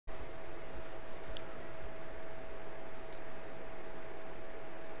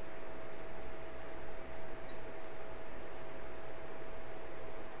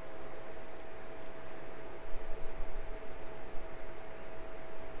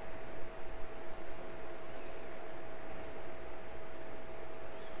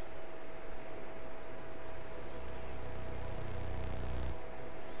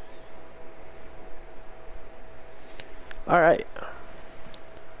Alright.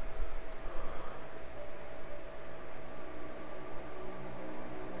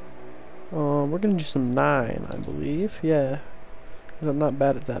 We're gonna do some 9, I believe. Yeah. 'Cause I'm not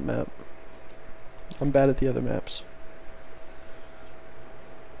bad at that map. I'm bad at the other maps.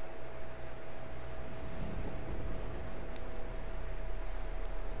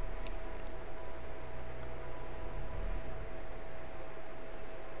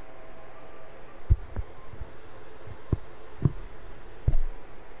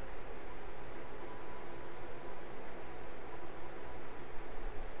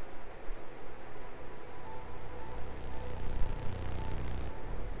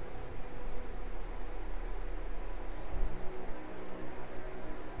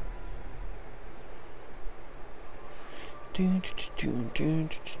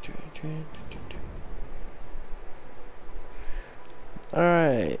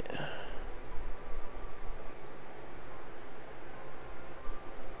 Alright.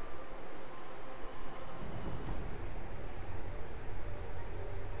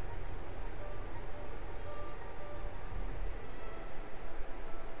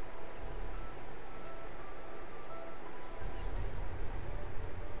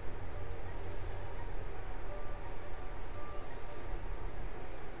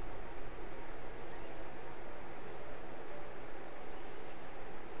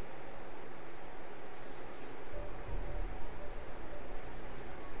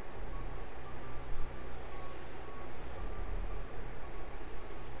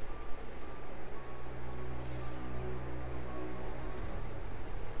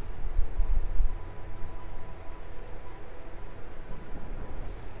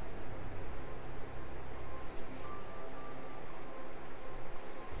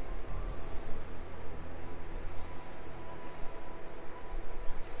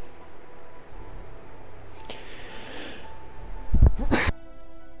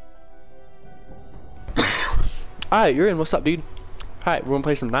 Alright, you're in. What's up, dude? Alright, we're gonna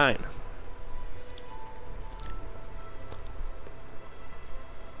play some 9.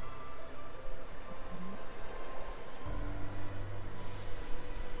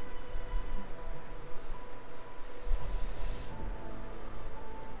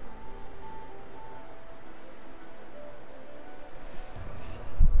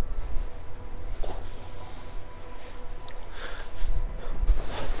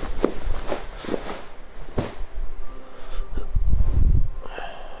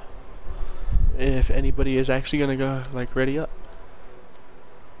 If anybody is actually gonna go, like, ready up.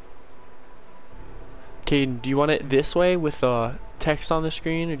 Caden, do you want it this way with text on the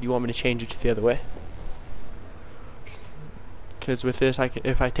screen, or do you want me to change it to the other way? Because with this,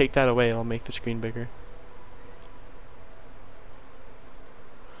 if I take that away, I'll make the screen bigger.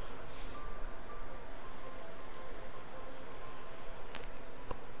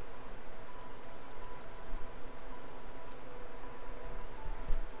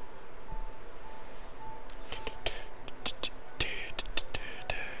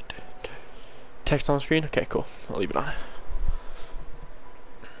 Text on screen? Okay, cool. I'll leave it on.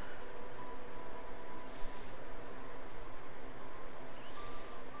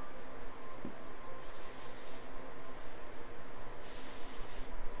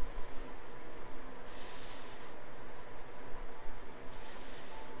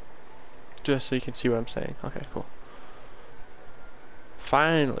 Just so you can see what I'm saying. Okay, cool.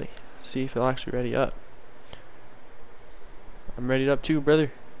 Finally. See if it'll actually ready up. I'm ready up too,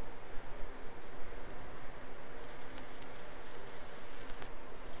 brother.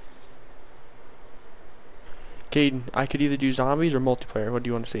 Caden, I could either do zombies or multiplayer. What do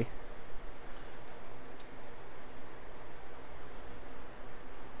you want to see?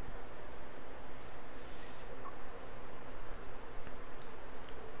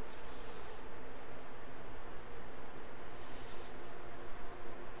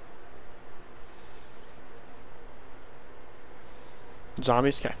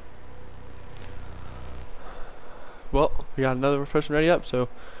 Zombies? Okay. Well, we got another person ready up, so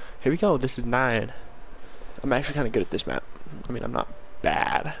here we go. This is 9. I'm actually kind of good at this map. I mean, I'm not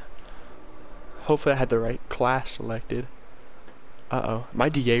bad. Hopefully I had the right class selected. Uh-oh. Am I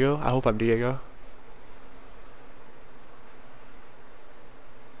Diego? I hope I'm Diego.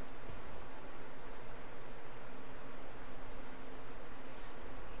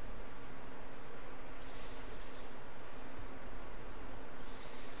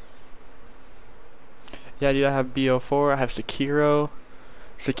 Yeah, dude, I have BO4. I have Sekiro.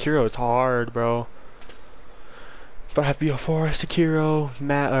 Sekiro is hard, bro. But I have BO4, Sekiro,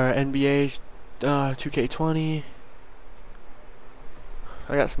 NBA 2K20.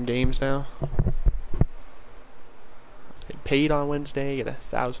 I got some games now. Get paid on Wednesday, get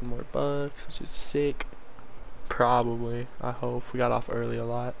 1,000 more bucks, which is sick. Probably. I hope. We got off early a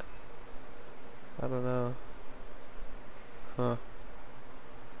lot. I don't know. Huh.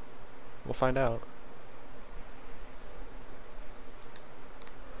 We'll find out.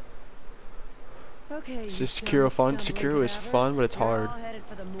 Okay, Is this Sekiro fun? Sekiro is fun, but it's hard.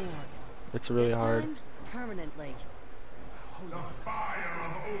 It's really hard. Permanently. The fire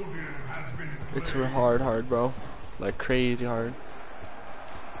of Odin has been It's real hard, bro. Like crazy hard.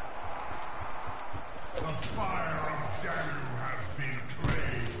 The fire of Danu has been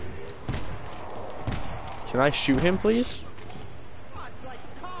played. Can I shoot him, please? It's like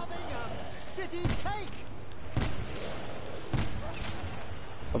carving a city cake.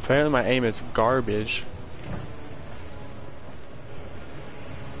 Apparently my aim is garbage.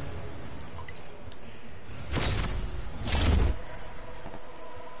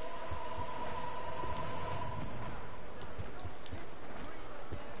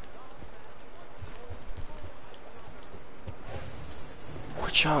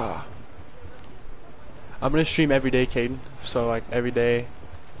 Whatcha? I'm gonna stream every day, Caden. So like every day,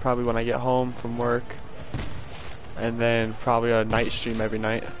 probably when I get home from work. And then probably a night stream every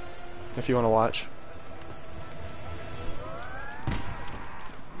night, if you want to watch.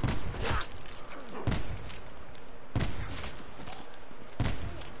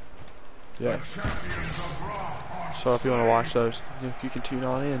 Yeah. So if you want to watch those, if you can tune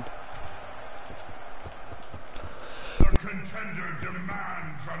on in. The contender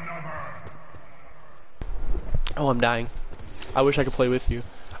demands another. Oh, I'm dying. I wish I could play with you.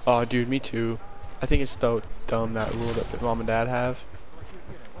 Oh, dude, me too. I think it's so dumb, that rule that mom and dad have.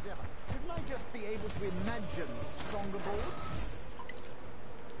 Shouldn't I just be able to imagine stronger boards?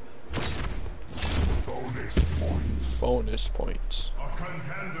 Bonus points. Bonus points. A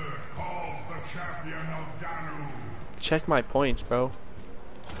contender calls the champion of Danu. Check my points, bro.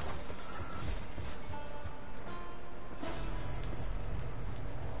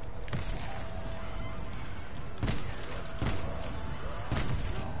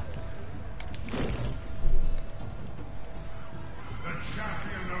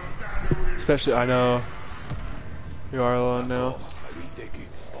 Especially, I know you are alone now.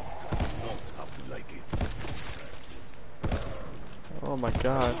 Oh my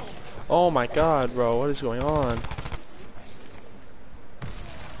god. Oh my god, bro. What is going on?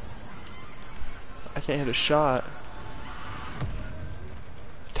 I can't hit a shot.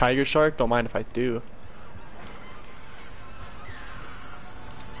 Tiger Shark? Don't mind if I do.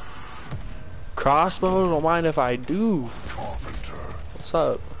 Crossbow? Don't mind if I do. What's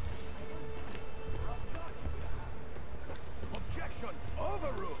up?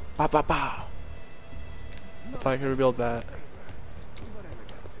 Ba ba ba. I thought I could rebuild that.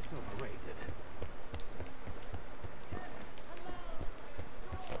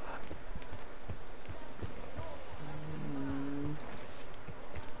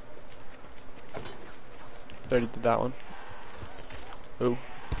 Already did that one. Ooh.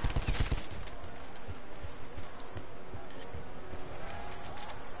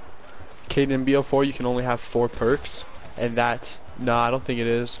 Caden, in BO4 you can only have 4 perks, and that's... No, I don't think it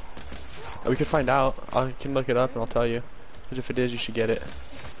is. We could find out. I can look it up and I'll tell you. Because if it is, you should get it.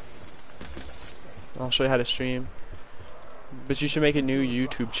 I'll show you how to stream. But you should make a new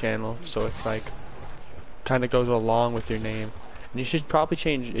YouTube channel, so it's like... kind of goes along with your name. And you should probably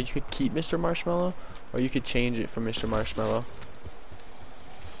change... You could keep Mr. Marshmallow, or you could change it from Mr. Marshmallow.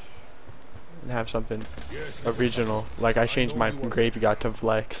 And have something original. Like I changed mine from Gravy God to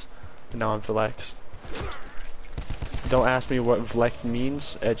Vlex. And now I'm Vlex. Don't ask me what Vlex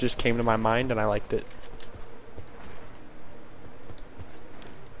means. It just came to my mind and I liked it.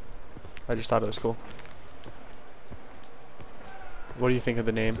 I just thought it was cool. What do you think of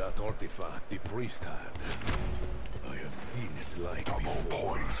the name? That artifact the priest had. I have seen its like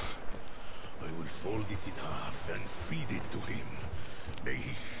before. Points. I will fold it in half and feed it to him. May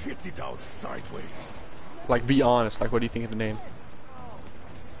he shit it out sideways. Like, be honest. Like, what do you think of the name?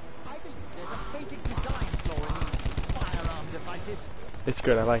 I think there's a basic design flaw in these firearm devices. It's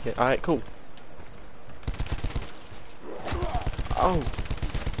good. I like it. Alright, cool. Oh.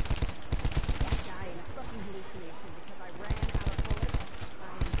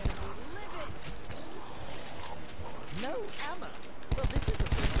 No ammo. Well, this isn't a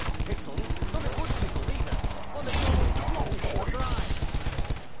pistol, not a wood pistol either. On the floor, floppy bride.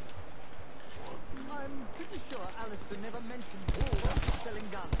 I'm pretty sure Alistair never mentioned war selling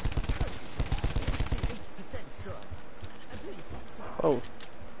guns. 68% sure. At least. Oh.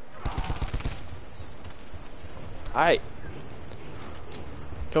 Alright.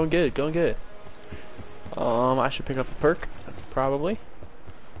 Going good. Going good. I should pick up a perk, probably.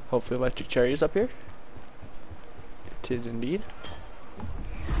 Hopefully electric cherries up here. Tis indeed.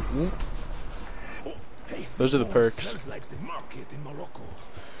 Mm. Those are the perks. Smells like the market in Morocco.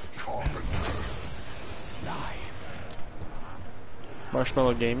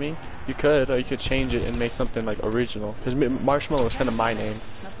 Marshmallow Gaming. You could, or you could change it and make something like original. Because Marshmallow is kind of my name.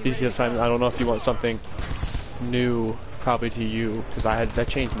 Because I don't know if you want something new, probably to you, because I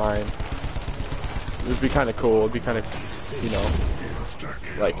changed mine. It would be kind of cool. It'd be kind of, you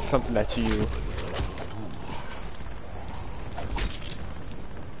know, like something that's you.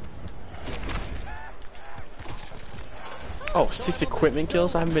 Oh, 6 equipment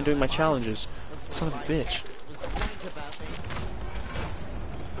kills? I haven't been doing my challenges. Son of a bitch.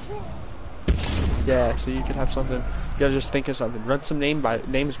 Yeah, so you could have something. You gotta just think of something. Run some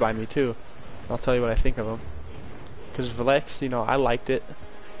names by me too. I'll tell you what I think of them. Because Valex, you know, I liked it,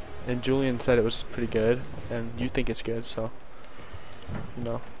 and Julian said it was pretty good, and you think it's good, so you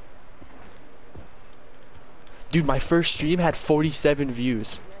know. Dude, my first stream had 47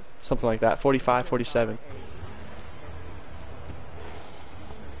 views, something like that. 45, 47.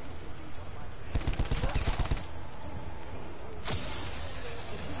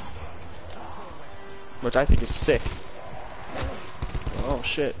 Which I think is sick. Oh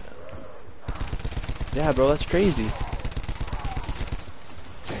shit. Yeah, bro, that's crazy. You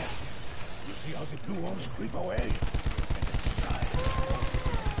see how the blue ones creep away?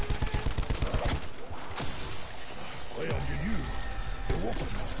 Where are you? The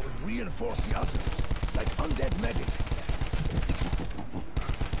walkers will reinforce the others, like undead medics.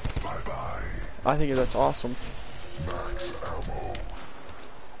 Bye-bye. I think that's awesome. Max ammo.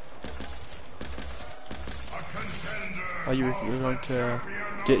 Are you going to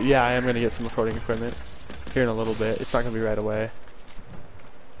get? Yeah, I am going to get some recording equipment here in a little bit. It's not going to be right away.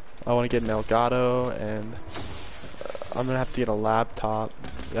 I want to get an Elgato, and I'm going to have to get a laptop.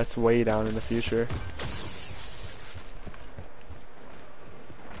 That's way down in the future.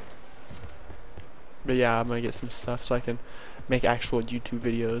 But yeah, I'm going to get some stuff so I can make actual YouTube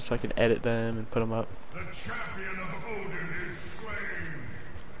videos, so I can edit them and put them up. The champion of Odin is slain.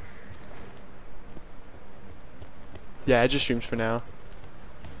 Yeah, it just streams for now.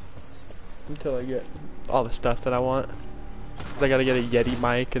 Until I get all the stuff that I want. I gotta get a Yeti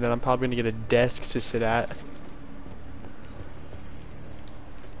mic, and then I'm probably gonna get a desk to sit at.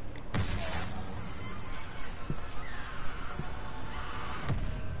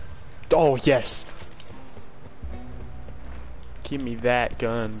 Oh, yes! Give me that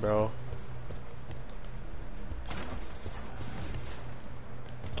gun, bro.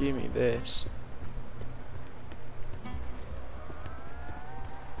 Give me this.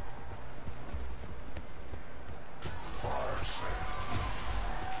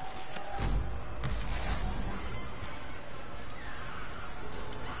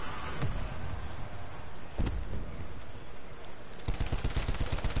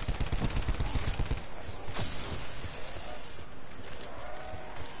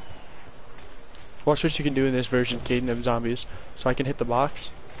 Watch what you can do in this version, Caden, of zombies. So I can hit the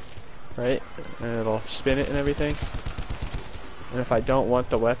box, right? And it'll spin it and everything. And if I don't want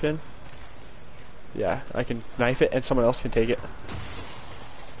the weapon, yeah, I can knife it and someone else can take it.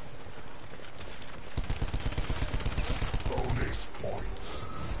 Bonus points.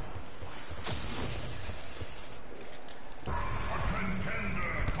 A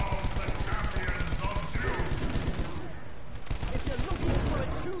contender calls the champions of Zeus. If you're looking for a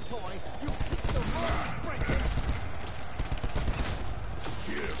chew toy, you picked the wrong apprentice.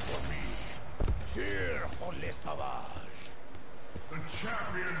 Cheer for me. Cheer for Les Sauvages. The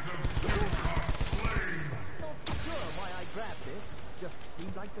champions of Zeus are slain. Not sure why I grabbed this. Just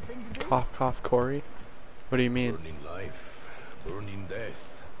seemed like the thing to do. Cough, cough, Corey. What do you mean? Burning life, burning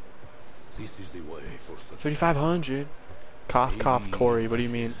death. This is the way for such 3,500. Cough, cough, Corey. What do you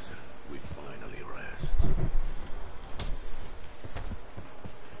mean? we finally rest.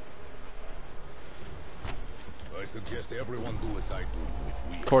 I suggest everyone do as I do if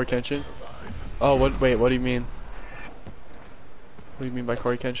we Corey Kenshin? survive. Oh, what? Wait, what do you mean? What do you mean by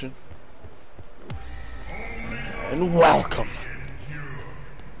Corey Kenshin? And welcome.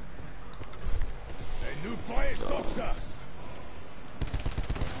 A new player stops us.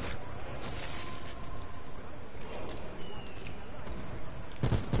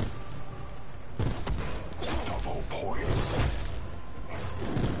 Double points.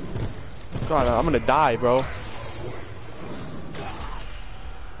 God, I'm gonna die, bro.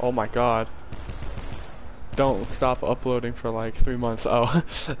 Oh my god. Don't stop uploading for like 3 months. Oh.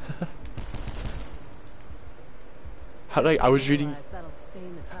 How did I was reading. Realize that'll stay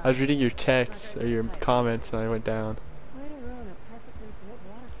in the tub. I was reading your texts or your comments and I went down. Way to ruin a perfectly built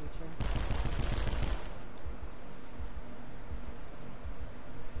water feature.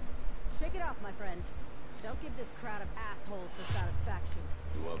 Shake it off, my friend. Don't give this crowd of assholes the satisfaction.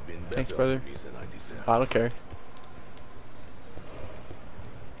 You have been better Thanks, brother. to me than I deserve. I don't care.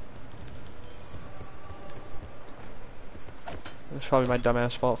 It's probably my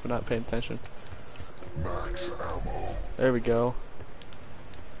dumbass fault for not paying attention. Max ammo. There we go.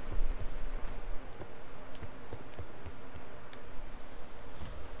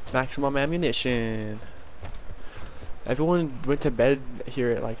 Maximum ammunition. Everyone went to bed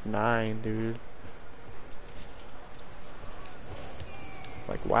here at like 9, dude.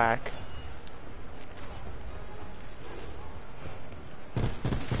 Like whack.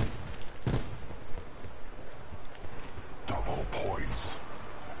 Double points.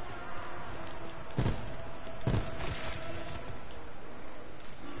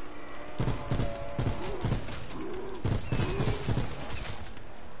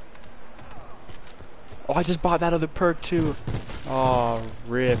 Oh, I just bought that other perk too. Oh,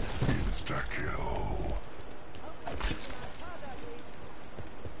 rip. Insta-kill.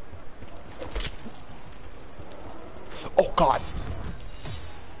 Oh god.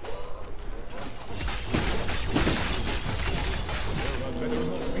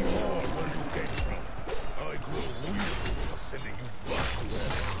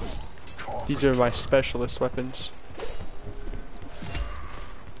 These are my specialist weapons.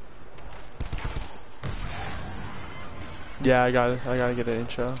 Yeah, I gotta get an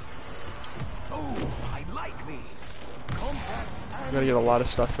intro. Oh, I like these. Compact I gotta get a lot of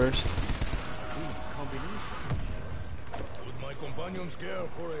stuff first. combination. Would my companions care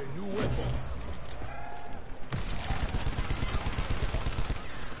for a new weapon?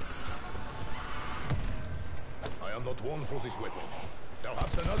 I am not one for this weapon.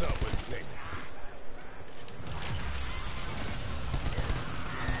 Perhaps another will claim it.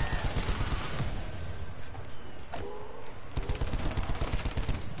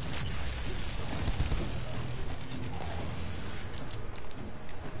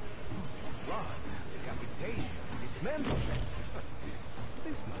 Run, decapitation, dismemberment.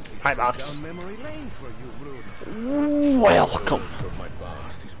 This must be Hi, Box. down memory lane for you, Bruno. Welcome. From my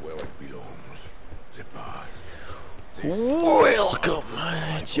past is where it belongs. The past. Welcome.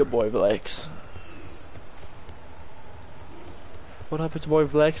 It's your boy Vlex. What up, it's your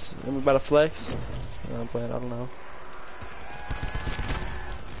boy Vlex? Am I about to flex? No, I'm playing, I don't know.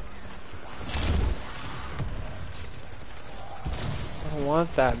 I don't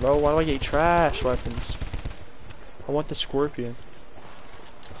want that, bro. Why do I get trash weapons? I want the Scorpion.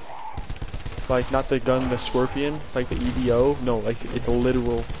 Like, not the gun, the Scorpion. Like the EDO. No, like, it's a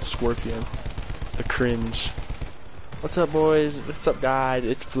literal Scorpion. The cringe. What's up, boys? What's up, guys?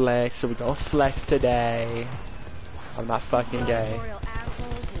 It's Flex, so we gonna flex today. I'm not fucking gay. Territorial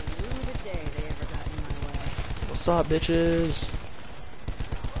assholes who knew the day they ever got in my way. What's up, bitches?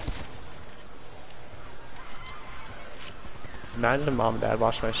 Imagine if mom and dad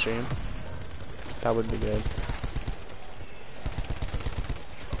watched my stream. That would be good.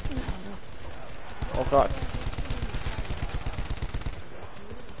 Oh god.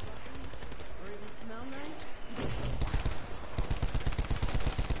 Or even smell nice?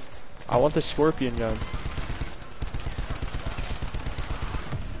 I want the Scorpion gun.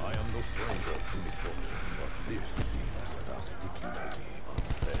 I am no stranger to misfortune, but this seems particularly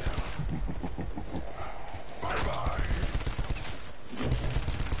unfair. Bye-bye.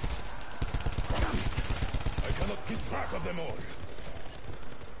 I cannot keep track of them all.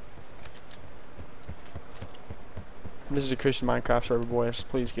 This is a Christian Minecraft server, boys.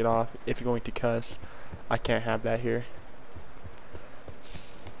 Please get off if you're going to cuss. I can't have that here.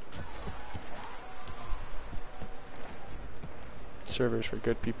 Servers for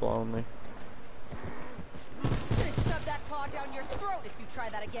good people only. I'm gonna shove that claw down your throat if you try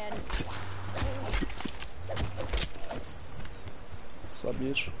that again. What's up,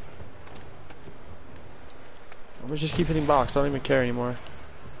 bitch? I'm gonna just keep hitting box. I don't even care anymore.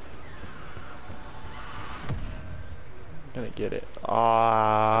 Gonna get it.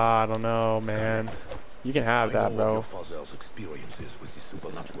 Ah, I don't know, man. You can have that, I know bro. of your father's experiences with the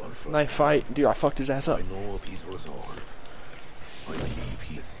supernatural first. Knife fight, dude. I fucked his ass up. I know of his resolve. I believe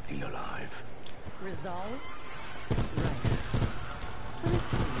he is still alive. Resolve? Right. Let me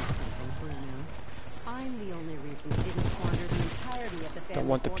tell you something, Bruno. I'm the only reason he didn't squander the entirety of the family Don't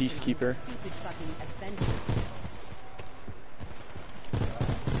want the fortune on Peacekeeper. his stupid fucking adventure.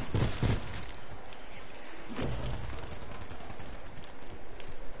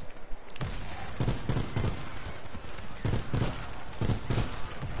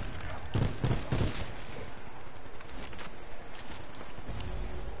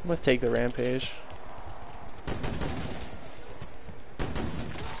 I'm gonna take the rampage.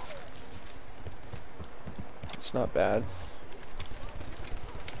 It's not bad.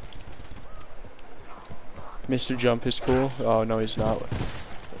 Mr. Jump is cool. Oh no, he's not.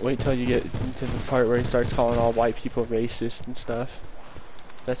 Wait till you get to the part where he starts calling all white people racist and stuff.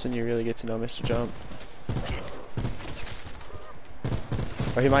 That's when you really get to know Mr. Jump.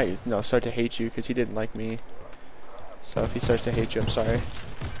 Or he might, you know, start to hate you because he didn't like me. So if he starts to hate you, I'm sorry.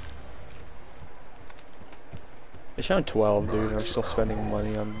 It's around 12, dude, and I'm still spending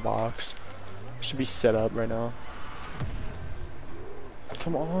money on the box. Should be set up right now.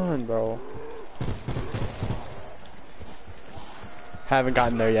 Come on, bro. Haven't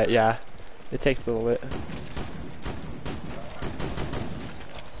gotten there yet, yeah. It takes a little bit.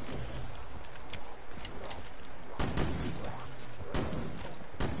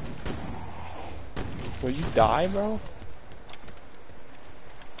 Will you die, bro?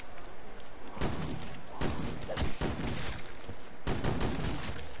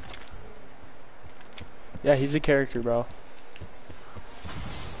 Yeah, he's a character, bro.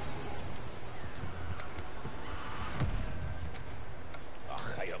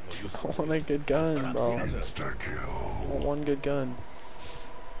 I want a good gun, bro. I want one good gun.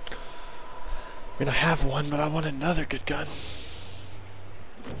 I mean, I have one, but I want another good gun.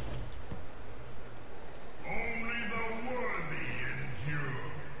 Only the worthy endure.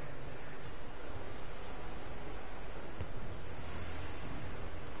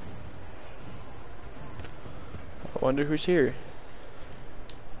 I wonder who's here.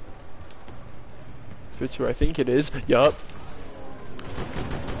 If it's who I think it is. Yup.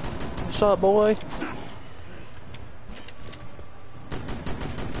 What's up, boy?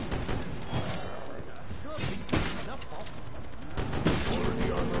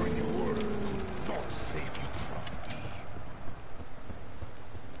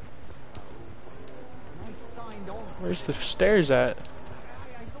 Where's the stairs at?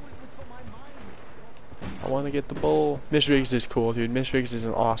 I want to get the bowl. Miss Riggs is cool, dude. Miss Riggs is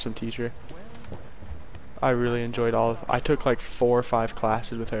an awesome teacher. I really enjoyed all of. I took like 4 or 5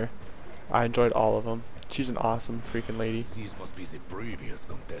 classes with her. I enjoyed all of them. She's an awesome freaking lady. These must be the previous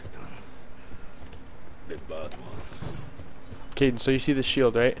contestants. The bad ones. Caden, so you see the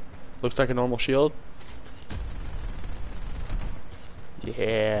shield, right? Looks like a normal shield.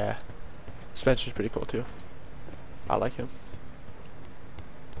 Yeah. Spencer's pretty cool too. I like him.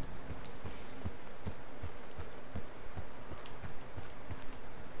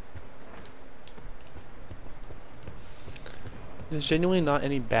 There's genuinely not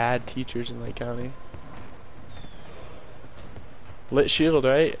any bad teachers in Lake County. Lit shield,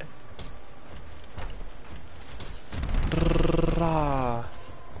 right? Are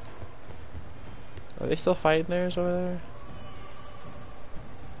they still fighting theirs over there?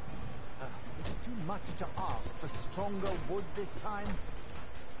 Is it too much to ask for stronger wood this time?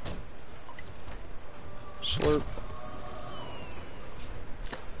 Slurp.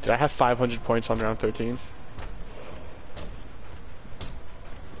 Did I have 500 points on round 13?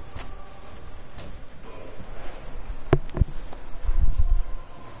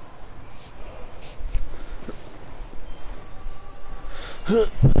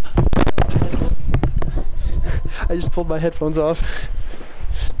 I just pulled my headphones off.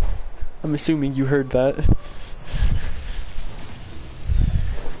 I'm assuming you heard that.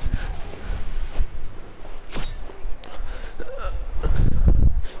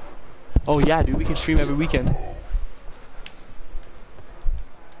 Oh yeah, dude, we can stream every weekend.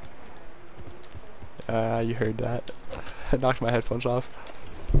 You heard that. I knocked my headphones off.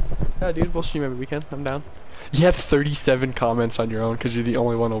 Yeah, dude, we'll stream every weekend. I'm down. You have 37 comments on your own because you're the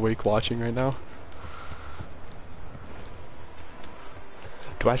only one awake watching right now.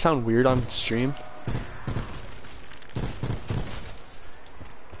 Do I sound weird on stream?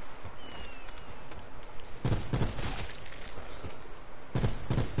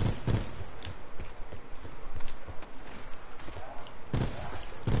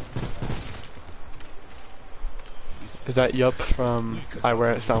 Is that yup from I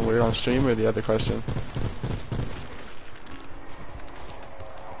wear it sound weird on stream or the other question?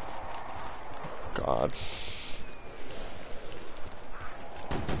 God.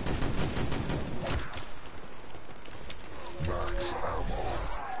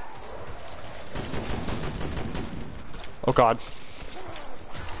 Oh God.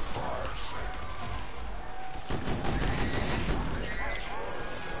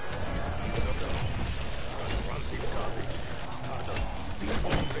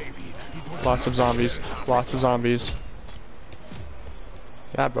 Lots of zombies. Lots of zombies.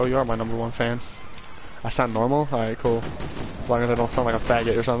 Yeah, bro, you are my #1 fan. I sound normal? Alright, cool. As long as I don't sound like a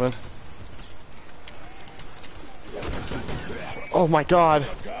faggot or something. Oh my god!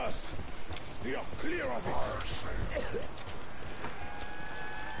 Gas. Steer clear of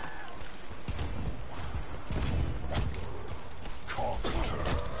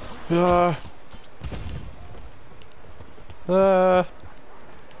it. Uh. Uh.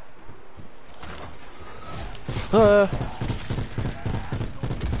 Uh.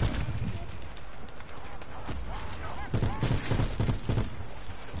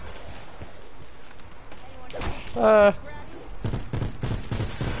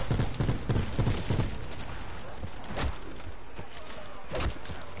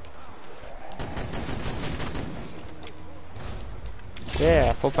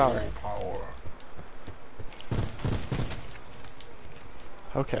 Yeah, full power.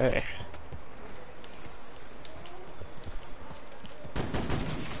 Okay.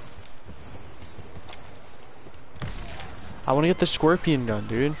 I want to get the scorpion gun,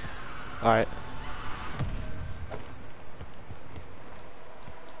 dude. Alright.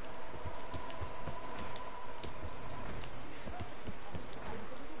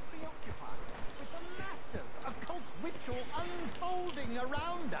 With the massive occult ritual unfolding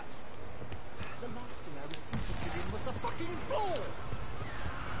around us. The last thing I was interested in was the fucking floor.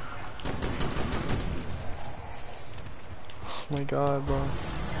 Oh my god, bro.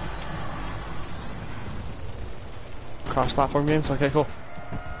 Cross-platform games? Okay, cool.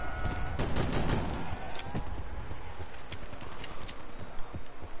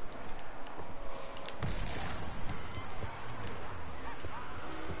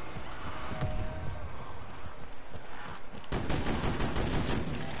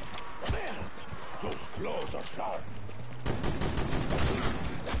 Those claws are sharp.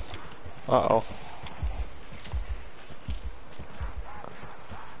 Uh-oh.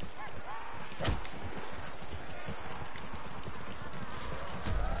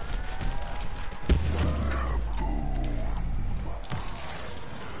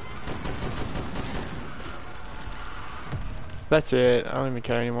 That's it. I don't even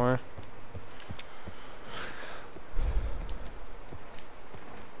care anymore.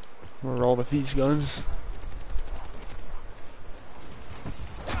 I'm gonna roll with these guns.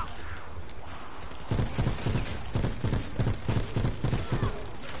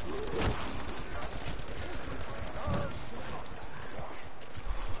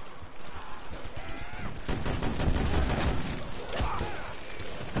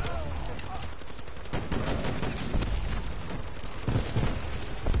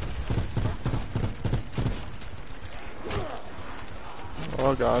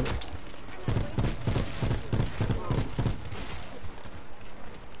 Oh god.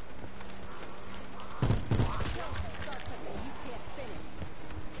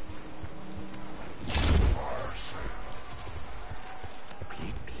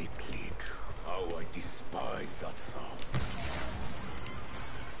 Click, click, click. How I despise that sound.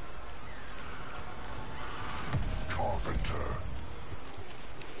 Carpenter.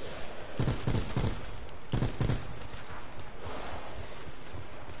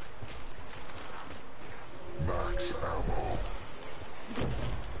 Max ammo.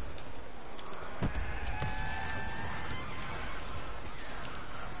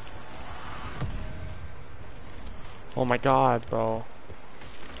 Oh my god, bro.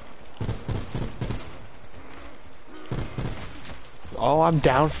 Oh, I'm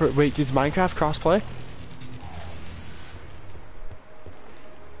down for it. Wait, is Minecraft crossplay?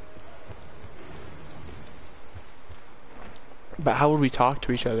 But how would we talk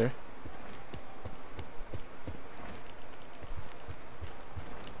to each other?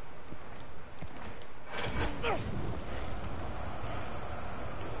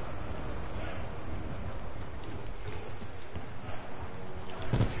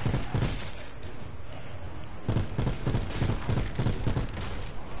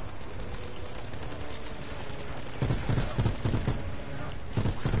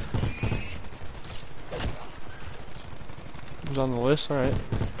 Who's on the list? Alright.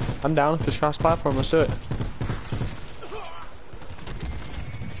 I'm down if it's cross-platform, let's do it.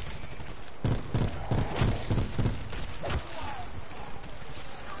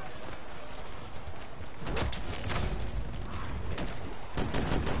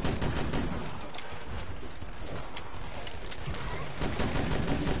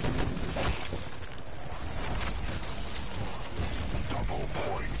 Double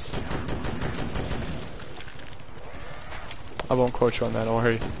points. I won't quote you on that, don't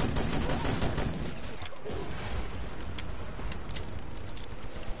worry.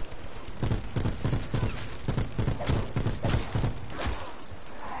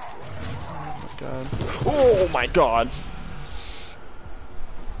 Oh my god. Oh my god.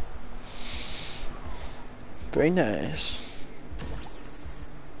 Very nice.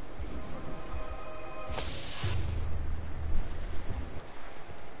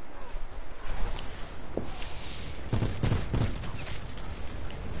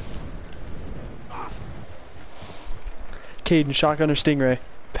 Caden, shotgun or stingray?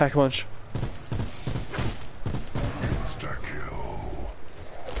 Pack a punch. Insta-kill.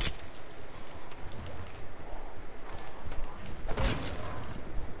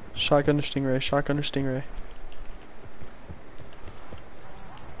 Shotgun or stingray? Shotgun or stingray?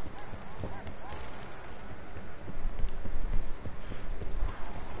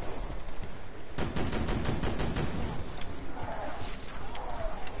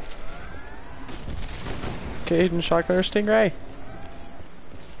 Caden, shotgun or stingray?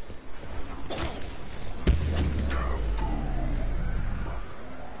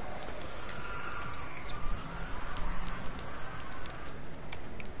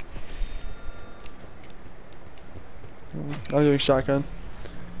 I'm doing shotgun.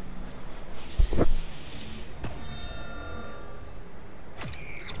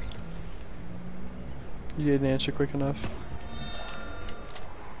 You didn't answer quick enough.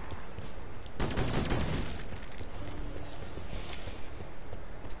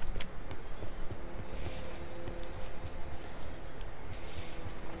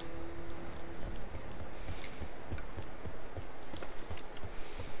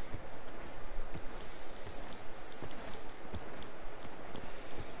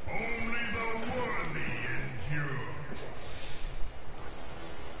 Only the worthy endure.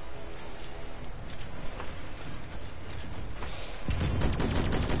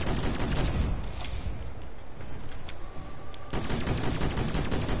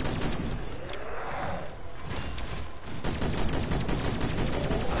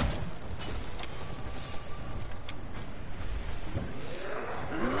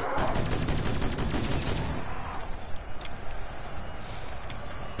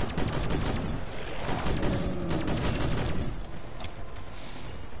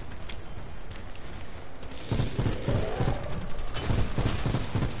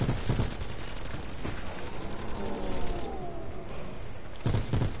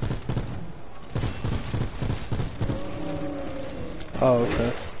 Oh,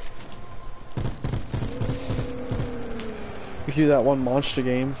 okay. We could do that one monster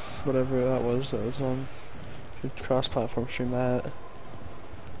game, whatever that was on. Could cross-platform stream that.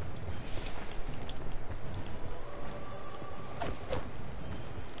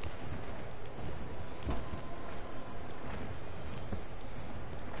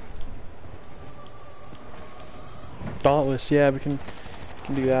 Dauntless, yeah, we can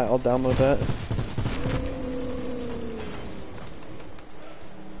do that. I'll download that.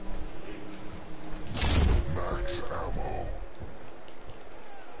 Max ammo.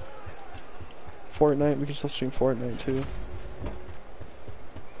 Fortnite, we can still stream Fortnite too.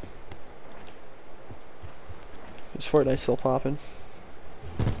 Is Fortnite still popping?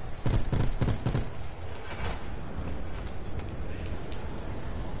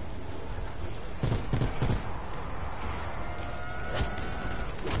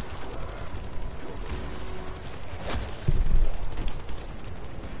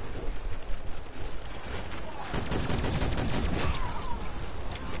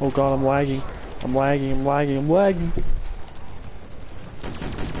 Oh god, I'm lagging. I'm lagging, I'm lagging, I'm lagging.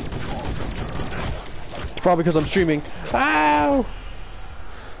 It's probably because I'm streaming. Ow!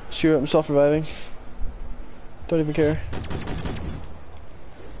 Screw it, I'm self-reviving. Don't even care.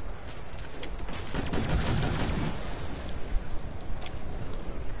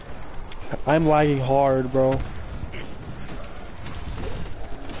 I'm lagging hard, bro.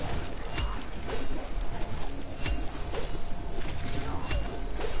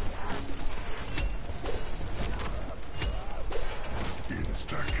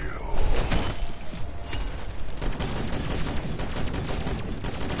 Insta-kill.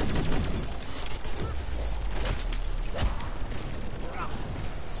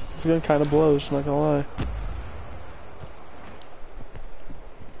 This gun kinda blows, not gonna lie.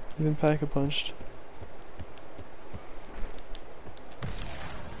 Even Pack-a-Punched.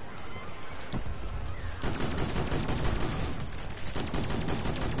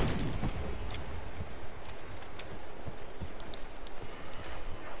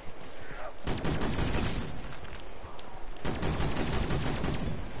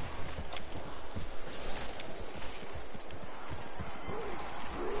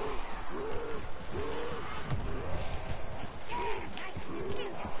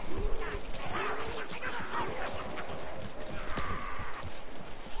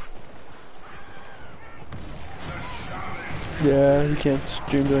 Yeah, you can't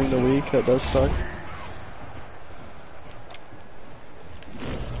stream during the week, that does suck.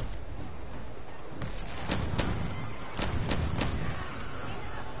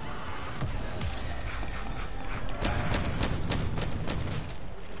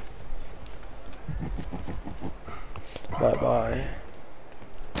 Bye bye.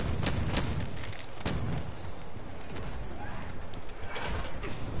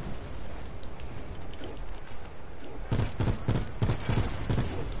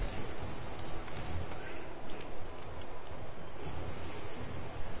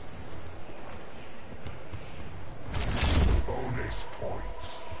 Bonus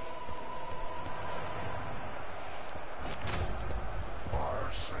points.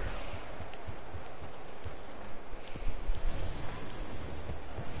 Fire sale.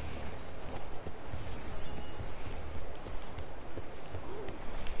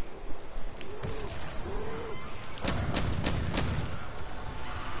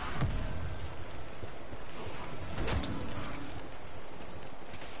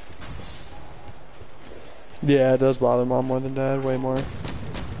 Yeah, it does bother mom more than dad, way more.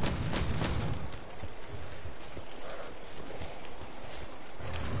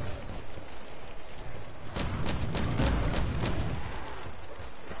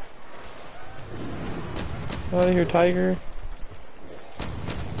 Out of here, tiger.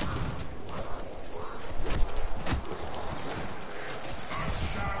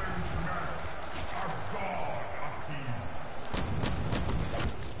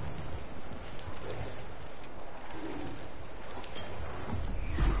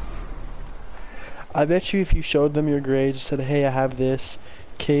 I bet you if you showed them your grades and said, hey, I have this,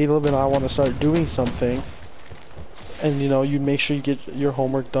 Caleb and I want to start doing something, and you know, you'd make sure you get your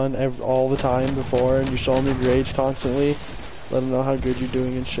homework done all the time before, and you show them your grades constantly, let them know how good you're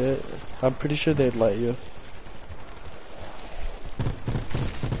doing and shit, I'm pretty sure they'd let you.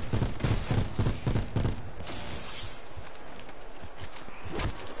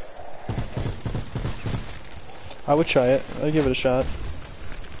 I would try it. I'd give it a shot.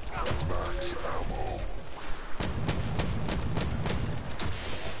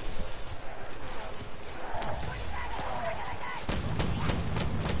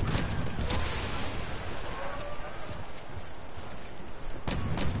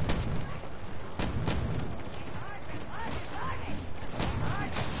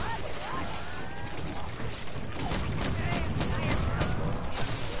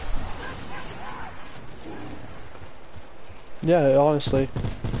 Yeah, honestly.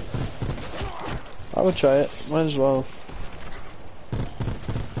 I would try it. Might as well.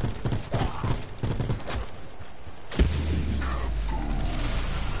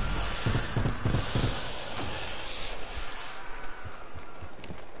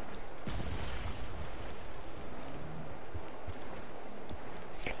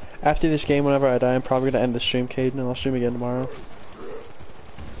 After this game, whenever I die, I'm probably gonna end the stream, Caden, and I'll stream again tomorrow.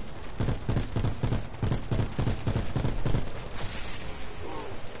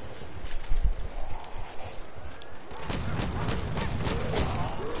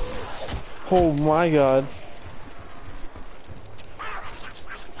 Oh my god.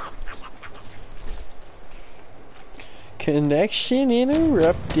 Connection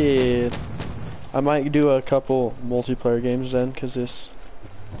interrupted. I might do a couple multiplayer games then, cause this...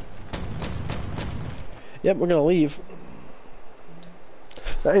 Yep, we're gonna leave.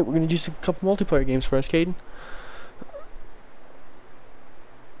 Alright, we're gonna do a couple multiplayer games for us, Caden.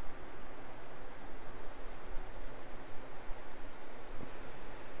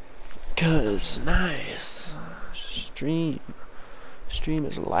 Cause nice. Stream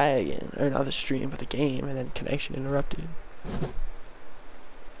is lagging. Or not the stream, but the game, and then connection interrupted.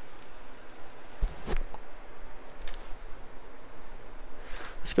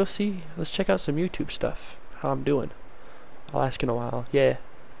 Let's go see. Let's check out some YouTube stuff. How I'm doing. I'll ask in a while. Yeah.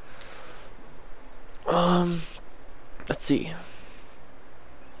 Let's see.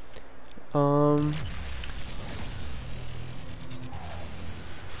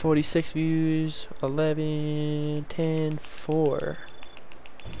 46 views, 11, 10, 4.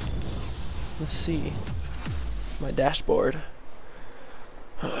 Let's see. My dashboard.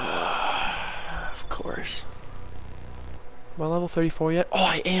 Of course. Am I level 34 yet? Oh,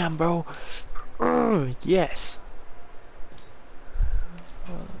 I am, bro. Yes.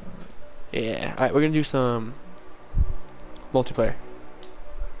 Yeah. Alright, we're gonna do some multiplayer.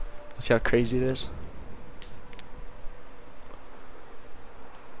 Let's see how crazy it is.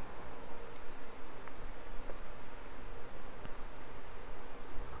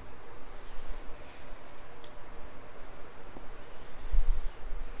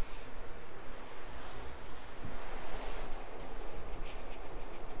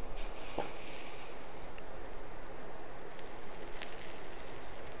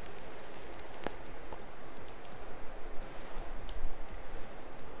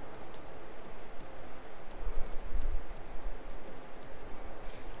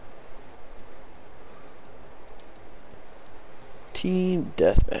 Team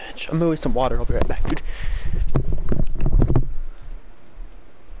deathmatch. I'm gonna waste some water. I'll be right back, dude.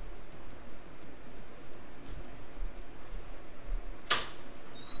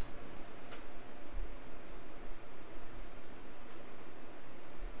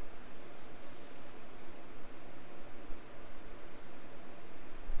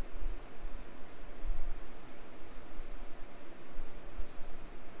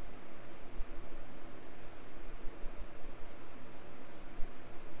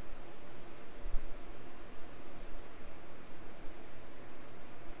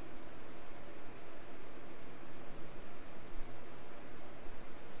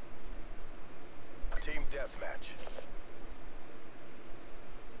 Team deathmatch.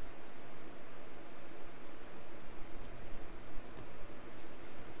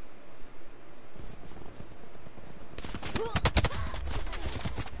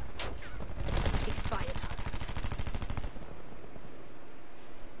 Expired.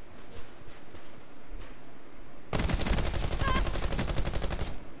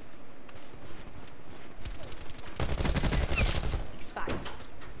 Expired.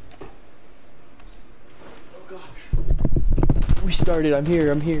 We started. I'm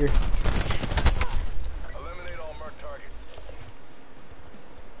here. I'm here. Eliminate all marked targets.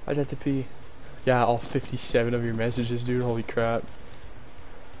 I just have to pee. Yeah, all 57 of your messages, dude. Holy crap.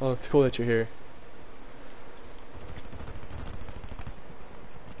 Oh, it's cool that you're here.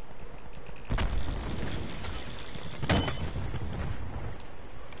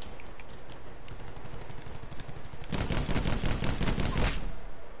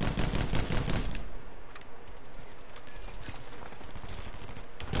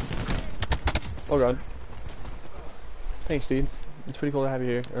 Oh god. Thanks, dude. It's pretty cool to have you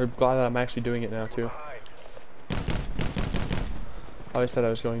here. Or glad that I'm actually doing it now, too. Behind. I always said I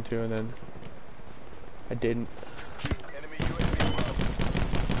was going to, and then I didn't. Enemy UAV above.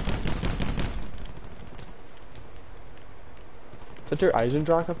 Is that Der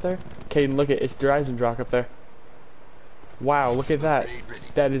Eisendrache up there? Caden, look at it's Der Eisendrache up there. Wow, look at that.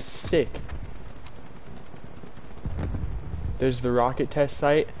 That is sick. There's the rocket test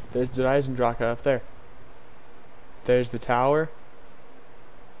site. There's Der Eisendrache up there. There's the tower.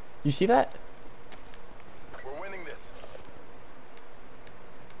 You see that? We're winning this.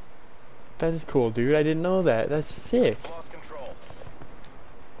 That is cool, dude. I didn't know that. That's sick. Lost control.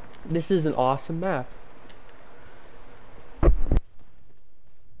 This is an awesome map.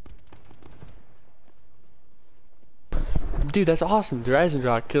 Dude, that's awesome, Der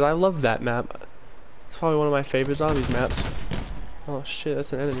Eisendrache, because I love that map. It's probably one of my favorite zombies maps. Oh shit,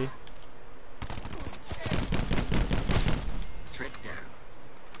 that's an enemy.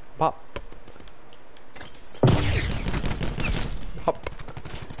 Pop. Pop.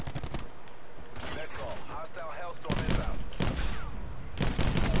 Net call. Hostile Hellstorm inbound.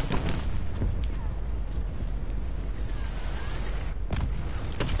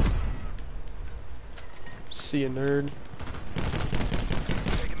 See ya, nerd.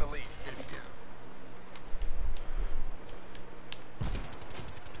 Taking the lead.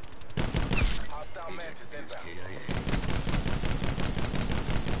 Hostile Mantis inbound.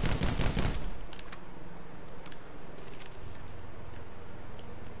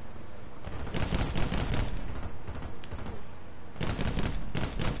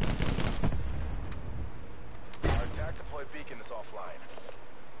 Our attack deploy beacon is offline.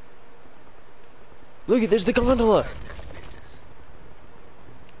 Look at there's the gondola.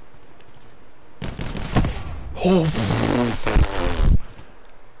 Oh.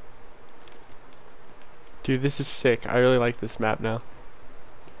 Dude, this is sick. I really like this map now.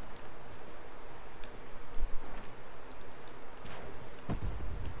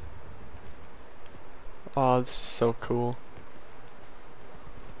 Oh, this is so cool.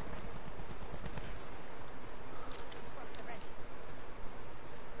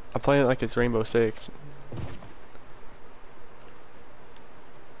 I'm playing it like it's Rainbow Six.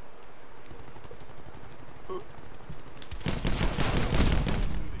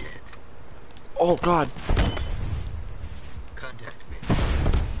 Oh god. Contact me.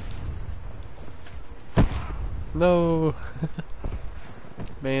 No.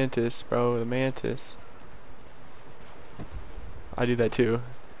 Mantis, bro, the mantis. I do that too.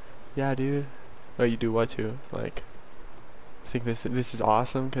 Yeah, dude. Oh, you do what too? Like, I think this is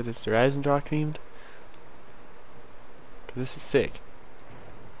awesome because it's Der Eisendrache themed. Cause this is sick.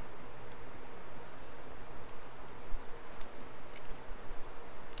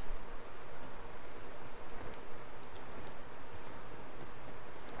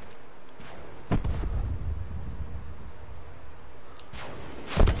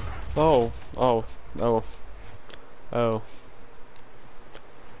 Oh, oh, oh, oh.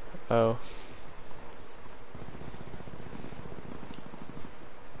 Oh.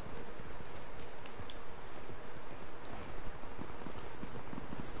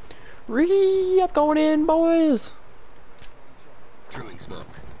 I'm going in, boys. Throwing smoke.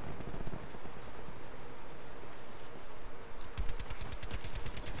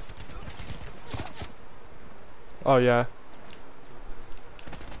 Oh yeah.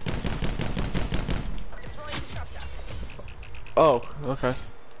 Oh, okay.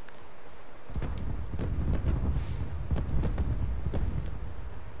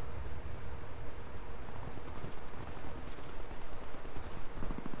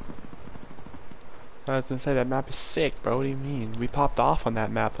 I was gonna say that map is sick, bro. What do you mean? We popped off on that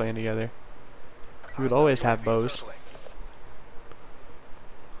map playing together. We would always have bows. Circling.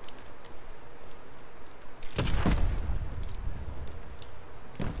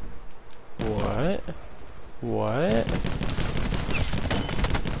 What? What?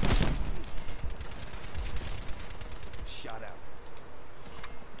 Shut out.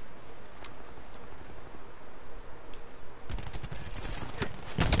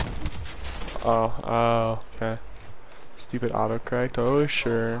 Oh, okay. Stupid autocorrect. Oh,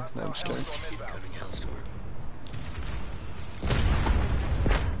 sure. No, I'm just kidding. Incoming Hellstorm.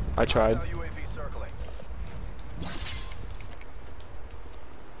 I tried. Hostile UAV circling.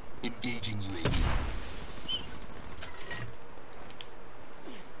 Engaging UAV.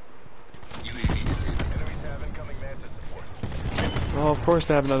 UAV disabled. Enemies have incoming Mantis support. Oh, of course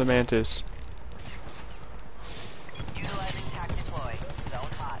they have another Mantis. Utilizing TAC deploy. Zone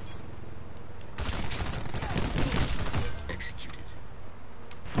hot. Executed.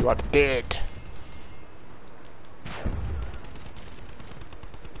 You are dead.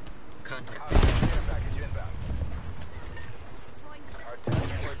 Contact. Hostile care package inbound. Our TAC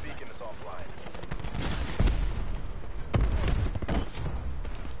deploy beacon is offline.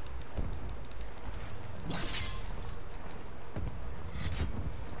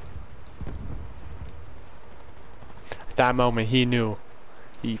 At that moment, he knew.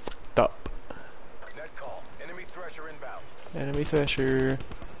 He fucked up. Net call. Enemy Thresher inbound. Enemy Thresher.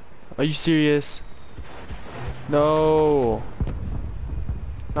 Are you serious? No.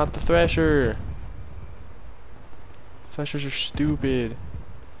 Not the Thresher. Threshers are stupid.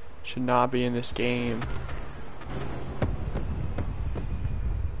 Should not be in this game.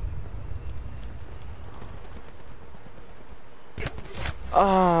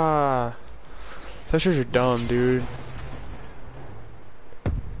 Ah. Threshers are dumb, dude.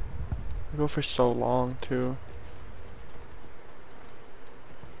 They go for so long, too.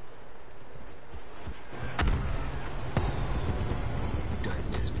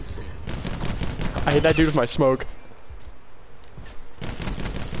 Darkness descends. I hit that dude with my smoke.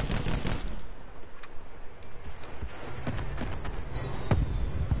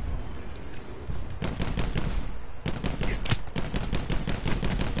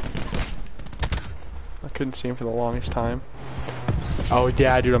 I couldn't see him for the longest time. Oh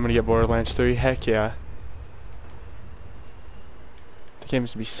yeah, dude, I'm gonna get Borderlands 3. Heck yeah. The game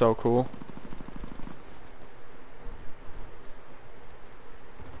is to be so cool.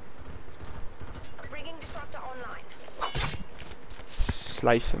 Bringing disruptor online.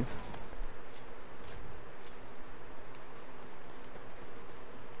 Slicing.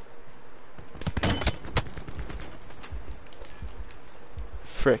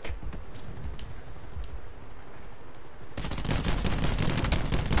 Frick.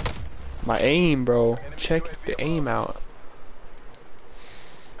 My aim, bro. Check the aim out.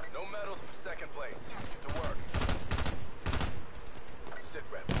 No medals for second place. Get to work. Sit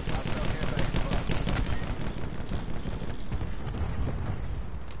rep. Hostile care package above.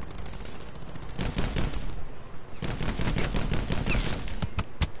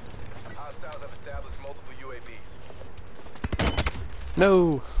 Hostiles have established multiple UAVs.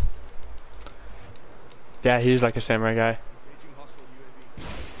 No. Yeah, he's like a samurai guy. Engaging hostile UAV.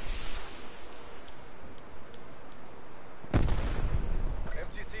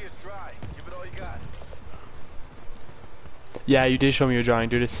 MTC is dry. Give it all you got. Yeah, you did show me your drawing,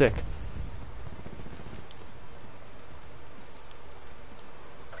 dude. It's sick.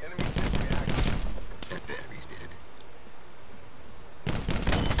 Enemy sentry active. That battery's dead.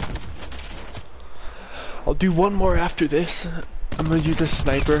 I'll do one more after this. I'm gonna use this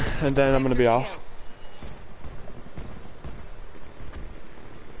sniper, and then I'm gonna be off.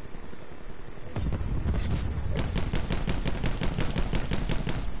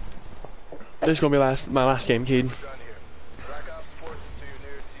 This is gonna be my last game, Keed. Done here. Track ops forces to your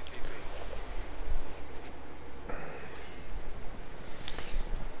nearest CCP.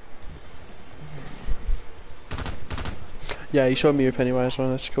 Yeah, you showed me your Pennywise one.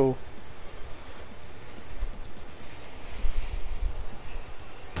 That's cool.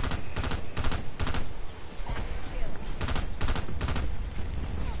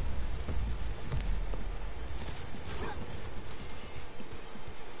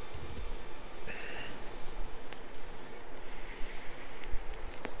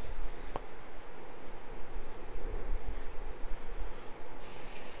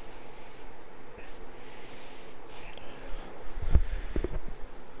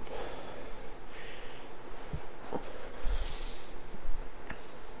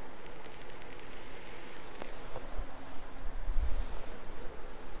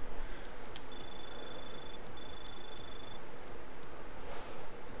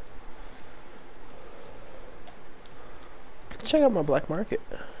 Check out my black market.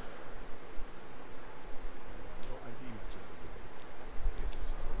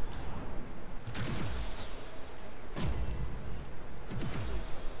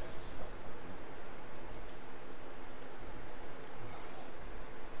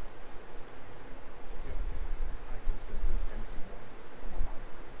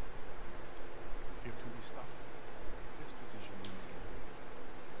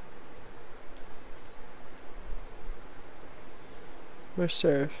 Where's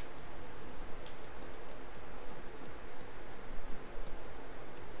Seraph?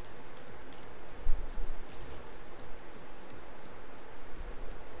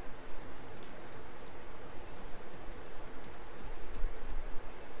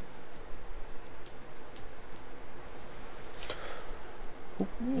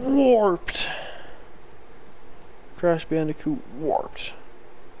 Warped. Crash Bandicoot warped.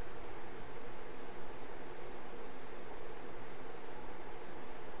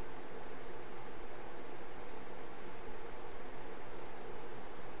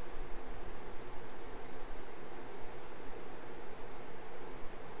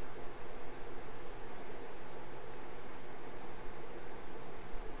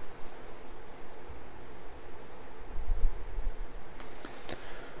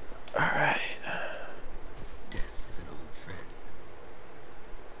 Alright. Death is an old friend.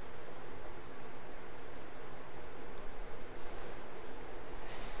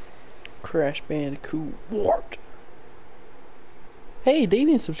 Crash Bandicoot warped. Hey,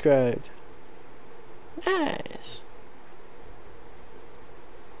 Damien subscribed. Nice.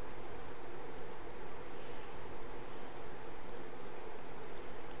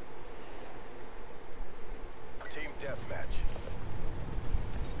 Team deathmatch.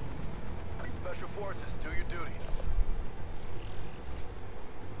 Special forces, do your duty.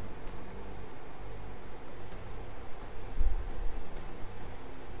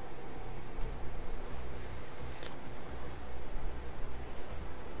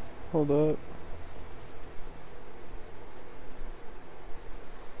 Hold up.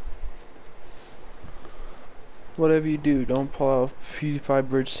 Whatever you do, don't pull out PewDiePie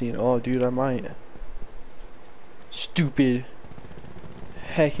bridge scene. Oh, dude, I might. Stupid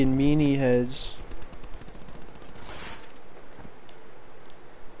heckin' meanie heads.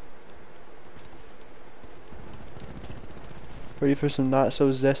 Ready for some not so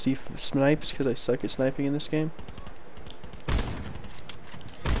zesty snipes because I suck at sniping in this game.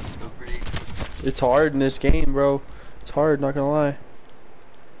 Smoke grenade. It's hard in this game, bro. It's hard, not gonna lie.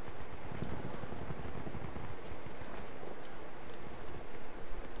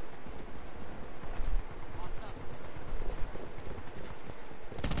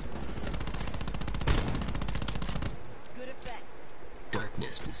 Good effect.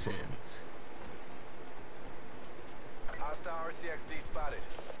 Darkness descends. Hostile RCXD spotted.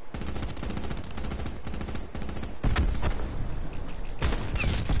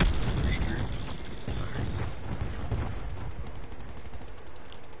 Ranger.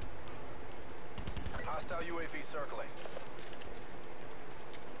 Hostile UAV circling.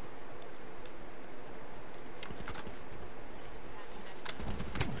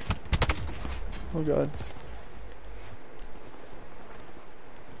 Oh god.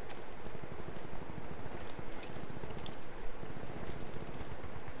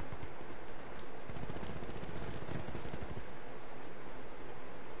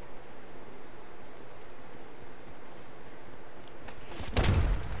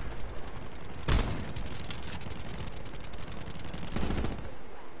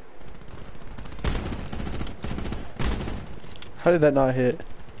 How did that not hit?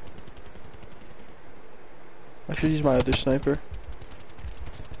 I should use my other sniper.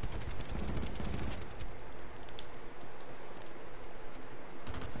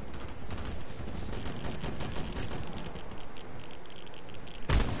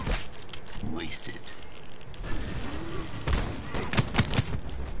 Wasted.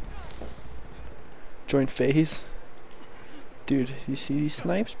 Join phase. Dude, you see these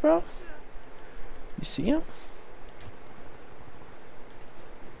snipes, bro? You see him?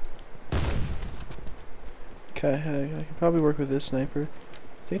 Okay, I can probably work with this sniper.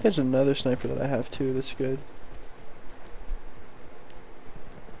 I think there's another sniper that I have too that's good.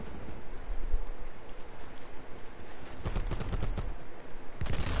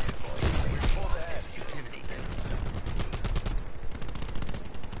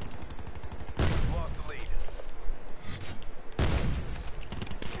 Lost the lead.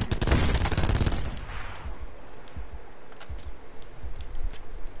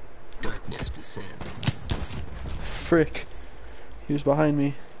 Darkness descends. Frick. He was behind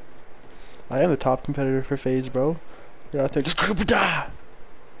me. I am a top competitor for phase, bro. You're out there just da.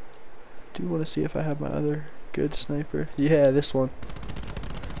 Do want to see if I have my other good sniper. Yeah, this one.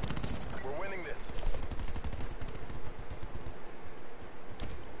 We're winning this.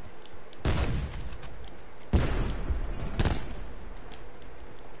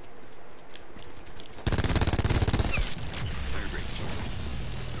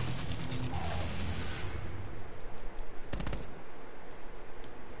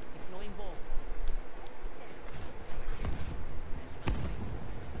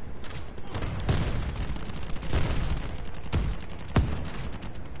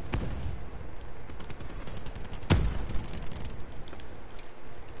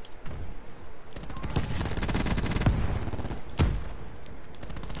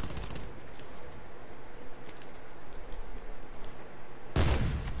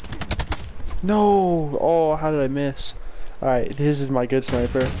 No! Oh, how did I miss? Alright, this is my good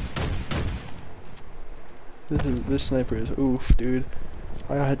sniper. This sniper is oof, dude.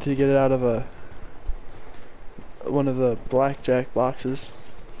 I had to get it out of one of the blackjack boxes.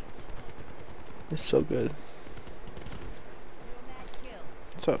 It's so good.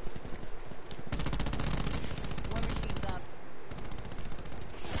 What's up? War machine's up.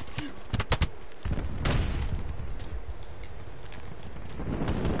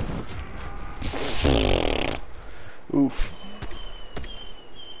 Oof.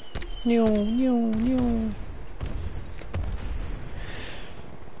 New, new, new.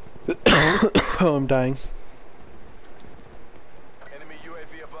 Oh, I'm dying. Enemy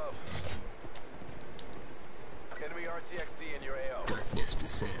UAV above. Enemy RCXD in your AO. Darkness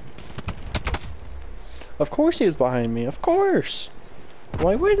descends. Of course he was behind me. Of course.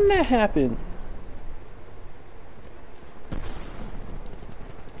 Why wouldn't that happen?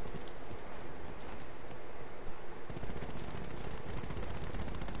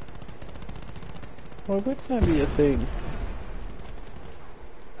 Why wouldn't that be a thing?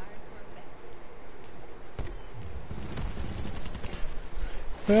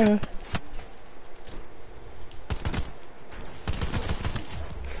 Yeah.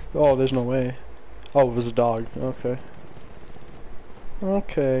 Oh, there's no way. Oh, it was a dog. Okay.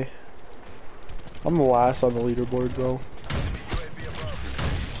 Okay. I'm the last on the leaderboard, bro. UAV above.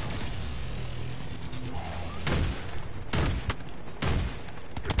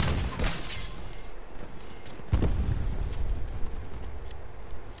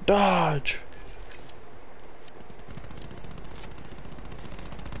 Dodge!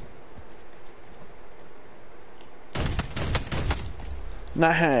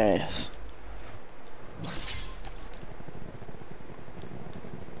 Nice!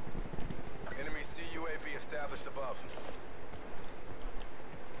 Enemy CUAV established above.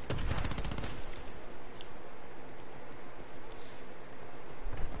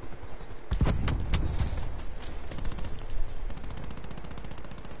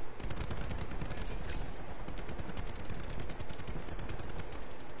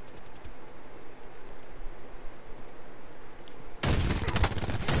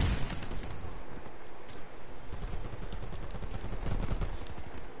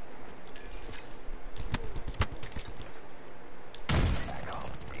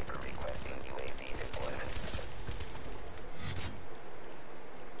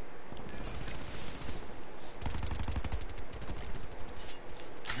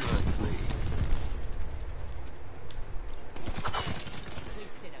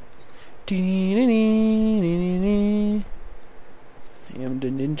 I am the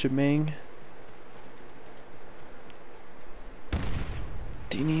Ninja Mang.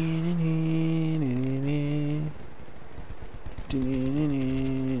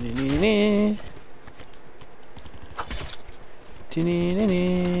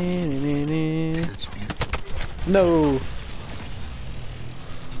 No!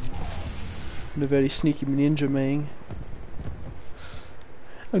 I'm a very sneaky ninja man.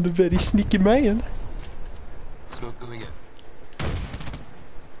 I'm a very sneaky man. Smoke going in.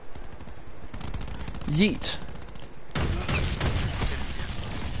 Yeet.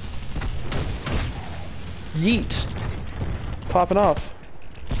 Yeet. Popping off.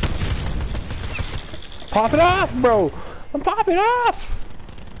 Pop it off, bro. I'm popping off.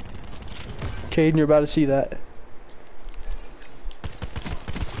 Caden, you're about to see that.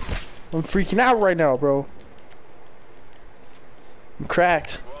 I'm freaking out right now, bro. I'm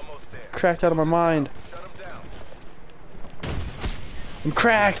cracked. We're almost there. Cracked out of my mind. Shut 'em down. I'm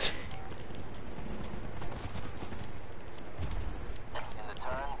cracked. In the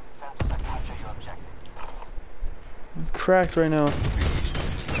turn, sensors are capture your objective. I'm cracked right now.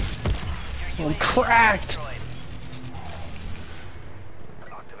 I'm cracked.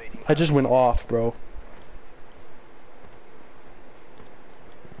 Activating. I just went off, bro.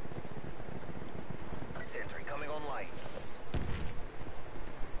 Sentry coming online.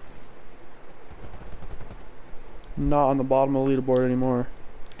 I'm not on the bottom of the leaderboard anymore.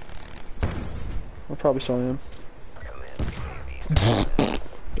 I probably saw him.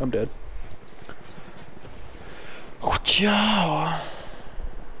 I'm dead. Oh, Joe.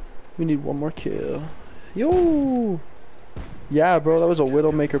 We need one more kill. Yo! Yeah, bro, that was a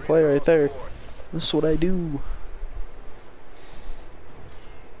Widowmaker play right there. That's what I do.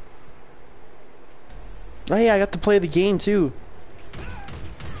 Oh yeah, I got to play the game too.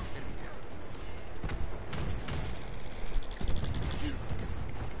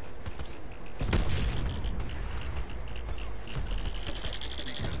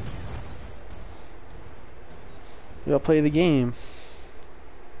 We gotta play the game.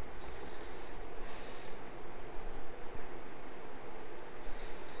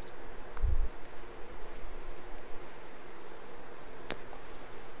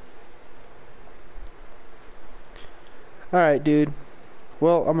 Alright, dude.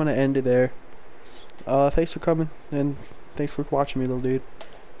 Well, I'm gonna end it there. Thanks for coming, and thanks for watching me, little dude.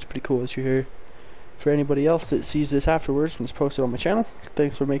 It's pretty cool that you're here. For anybody else that sees this afterwards when it's posted on my channel,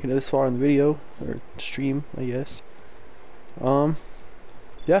 thanks for making it this far in the video, or stream, I guess.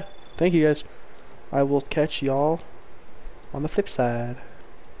 Yeah, thank you guys. I will catch y'all on the flip side.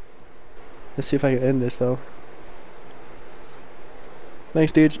 Let's see if I can end this, though.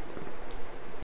 Thanks, dudes.